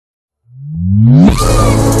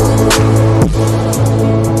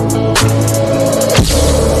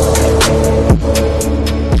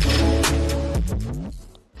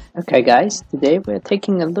Okay guys, today we're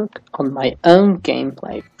taking a look on my own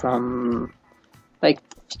gameplay from like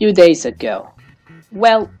few days ago.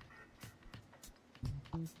 Well,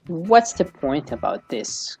 what's the point about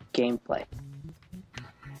this gameplay?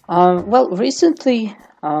 Recently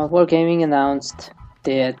Wargaming announced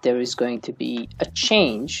that there is going to be a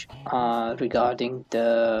change regarding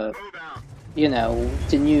the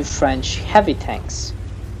new French heavy tanks.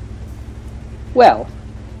 Well,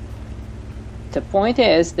 the point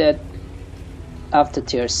is that after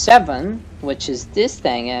tier 7, which is this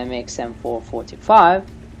thing, AMX M4 45,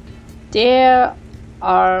 they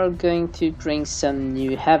are going to bring some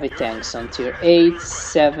new heavy tanks on tier 8,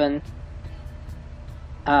 7,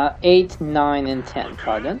 8, 9 and 10,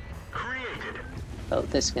 pardon. Oh,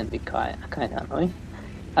 this can be kind of annoying.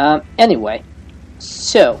 Anyway,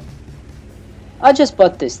 so I just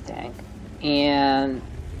bought this tank and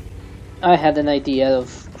I had an idea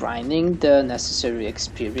of grinding the necessary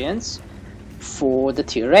experience for the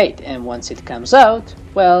tier 8, and once it comes out,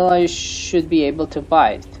 well, I should be able to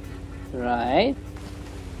buy it, right?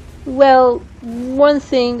 Well, one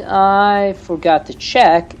thing I forgot to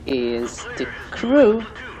check is the crew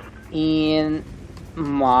in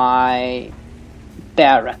my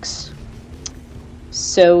barracks.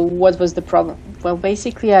 So what was the problem? Well,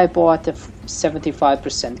 basically I bought a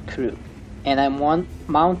 75% crew and I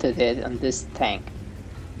mounted it on this tank.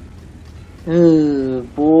 Oh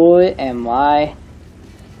boy, am I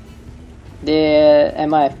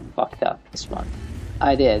fucked up this one.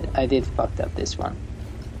 I did fucked up this one.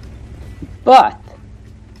 But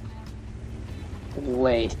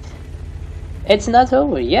wait, it's not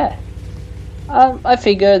over yet. I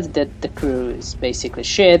figured that the crew is basically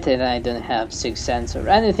shit and I don't have 6 cents or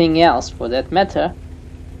anything else for that matter.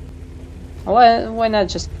 Why not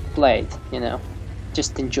just play it,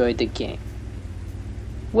 just enjoy the game?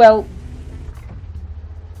 Well,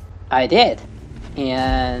 I did,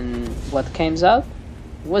 and what came out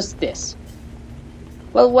was this.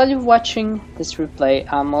 Well, while you're watching this replay,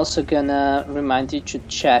 I'm also gonna remind you to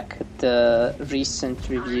check the recent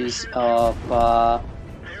reviews of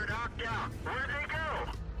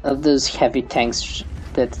those heavy tanks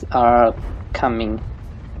that are coming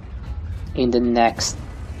in the next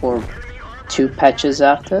or 2 patches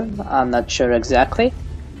after. I'm not sure exactly,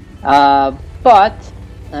 but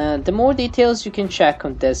the more details you can check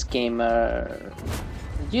on this gamer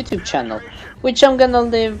YouTube channel, which I'm gonna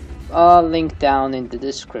leave a link down in the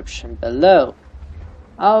description below.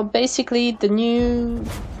 Basically, the new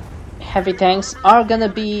heavy tanks are gonna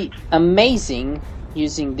be amazing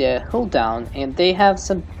using their hull down, and they have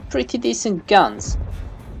some pretty decent guns.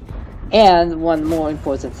 And one more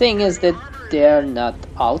important thing is that they're not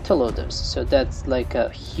autoloaders, so that's like a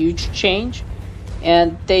huge change,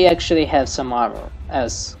 and they actually have some armor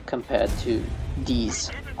as compared to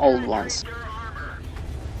these old ones.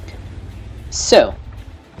 So,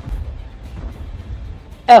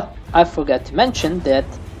 oh, I forgot to mention that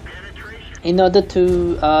in order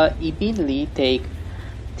to immediately take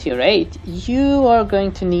tier 8, you are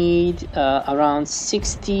going to need around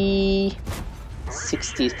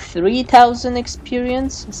 63,000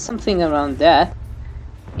 experience, something around that,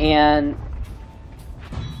 and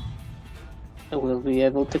we'll be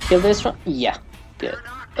able to kill this one. Yeah, good.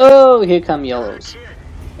 Oh, here come yellows.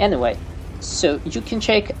 Anyway, so you can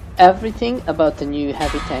check everything about the new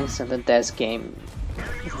heavy tanks in the desk game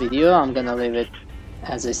video. I'm gonna leave it,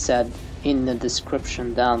 as I said, in the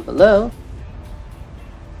description down below,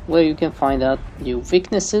 where you can find out new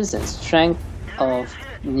weaknesses and strength of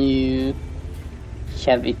new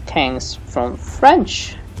heavy tanks from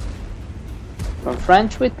French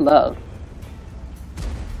with love.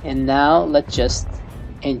 And now let's just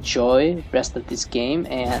enjoy the rest of this game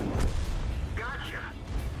and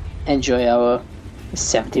enjoy our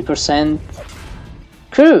 70%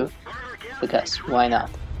 crew, because why not?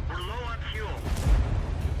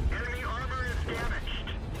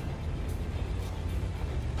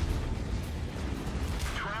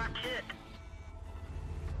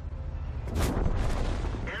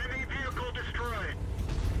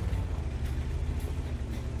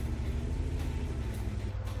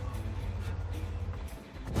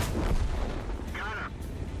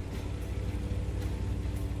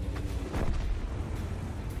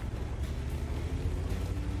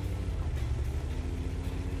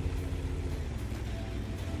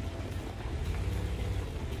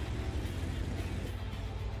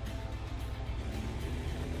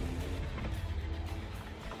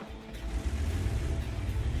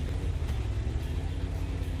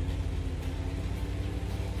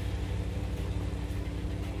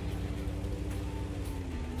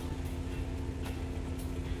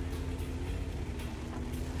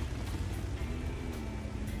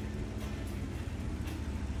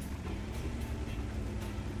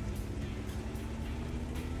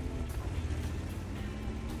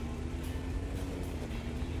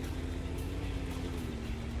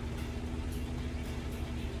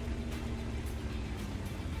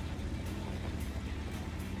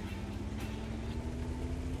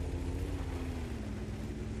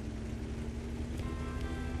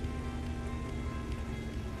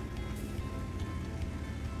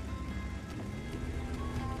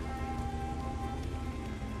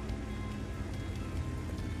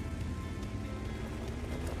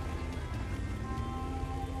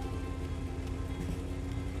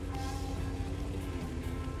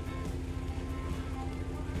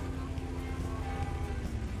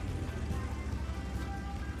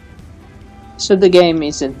 So the game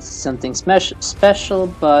isn't something special,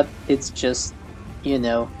 but it's just, you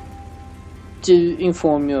know, to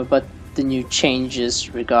inform you about the new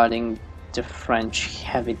changes regarding the French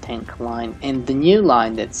heavy tank line and the new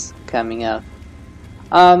line that's coming out.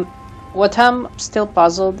 What I'm still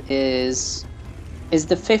puzzled is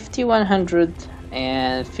the 5100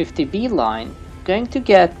 and 50B line going to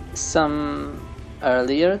get some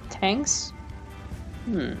earlier tanks?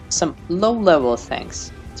 Some low-level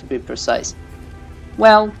tanks, to be precise.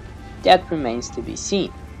 Well, that remains to be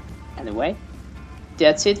seen. Anyway,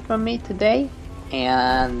 that's it from me today,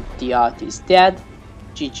 and the art is dead.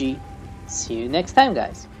 GG. See you next time,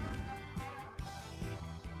 guys.